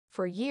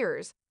For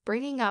years,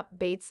 Bringing Up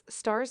Bates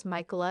stars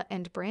Michaela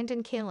and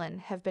Brandon Callen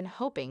have been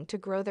hoping to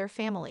grow their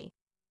family.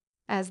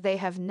 As they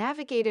have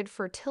navigated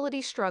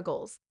fertility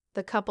struggles,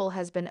 the couple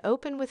has been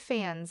open with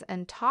fans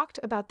and talked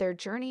about their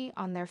journey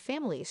on their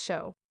family's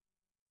show.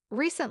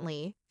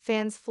 Recently,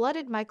 fans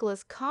flooded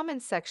Michaela's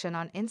comments section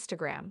on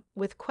Instagram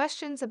with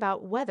questions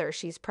about whether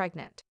she's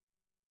pregnant.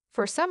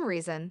 For some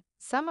reason,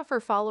 some of her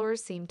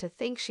followers seem to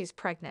think she's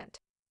pregnant,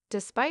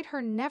 despite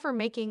her never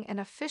making an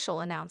official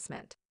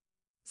announcement.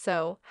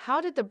 So,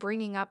 how did the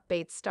Bringing Up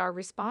Bates star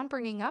respond?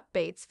 Bringing Up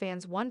Bates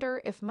fans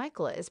wonder if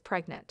Michaela is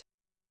pregnant.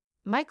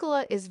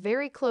 Michaela is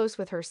very close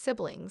with her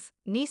siblings,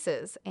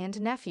 nieces, and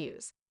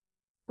nephews.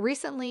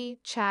 Recently,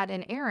 Chad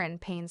and Aaron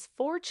Payne's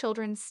 4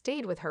 children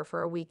stayed with her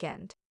for a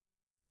weekend.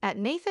 At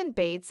Nathan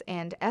Bates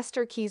and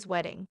Esther Key's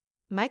wedding,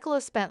 Michaela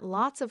spent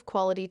lots of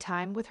quality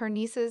time with her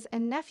nieces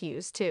and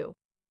nephews, too.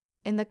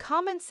 In the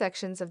comment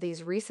sections of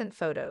these recent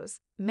photos,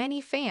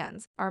 many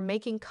fans are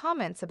making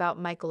comments about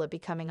Michaela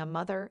becoming a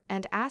mother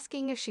and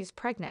asking if she's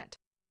pregnant.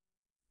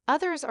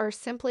 Others are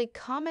simply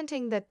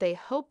commenting that they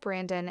hope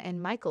Brandon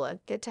and Michaela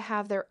get to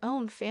have their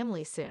own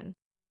family soon.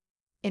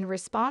 In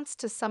response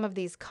to some of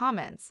these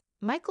comments,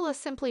 Michaela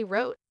simply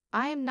wrote,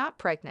 "I am not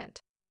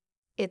pregnant."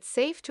 It's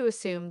safe to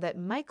assume that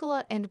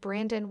Michaela and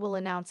Brandon will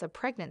announce a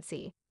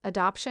pregnancy,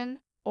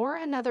 adoption, or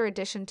another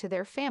addition to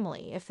their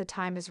family if the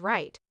time is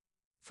right.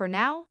 For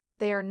now,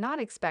 they are not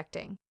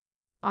expecting.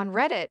 On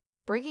Reddit,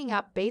 Bringing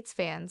Up Bates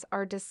fans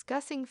are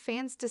discussing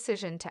fans'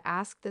 decision to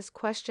ask this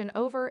question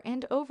over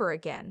and over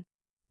again.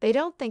 They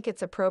don't think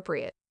it's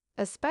appropriate,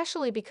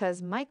 especially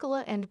because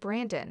Michaela and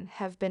Brandon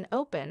have been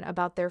open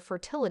about their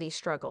fertility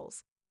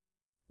struggles.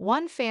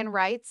 One fan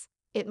writes,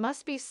 "It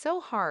must be so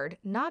hard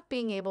not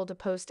being able to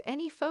post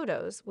any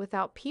photos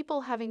without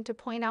people having to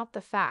point out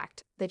the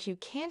fact that you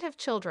can't have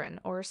children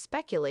or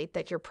speculate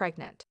that you're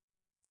pregnant."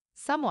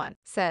 Someone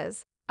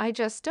says, "I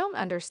just don't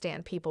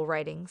understand people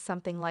writing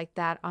something like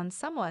that on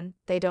someone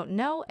they don't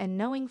know and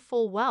knowing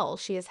full well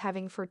she is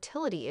having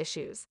fertility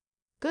issues.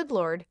 Good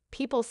Lord,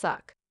 people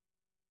suck."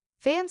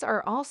 Fans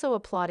are also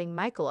applauding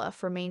Michaela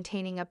for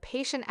maintaining a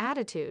patient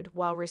attitude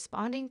while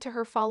responding to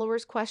her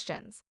followers'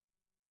 questions.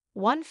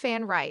 One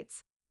fan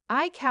writes,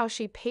 "I like how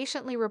she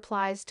patiently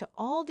replies to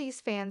all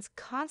these fans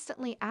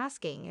constantly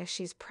asking if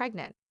she's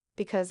pregnant,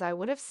 because I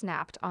would have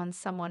snapped on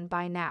someone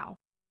by now."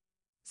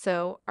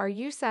 So, are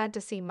you sad to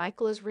see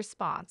Michaela's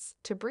response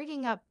to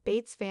Bringing Up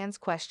Bates fans'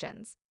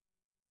 questions?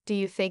 Do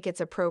you think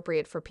it's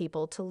appropriate for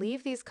people to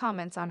leave these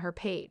comments on her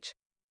page?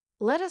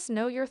 Let us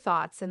know your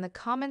thoughts in the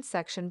comments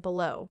section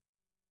below.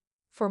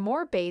 For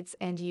more Bates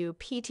and You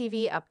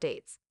PTV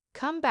updates,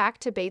 come back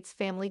to Bates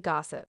Family Gossip.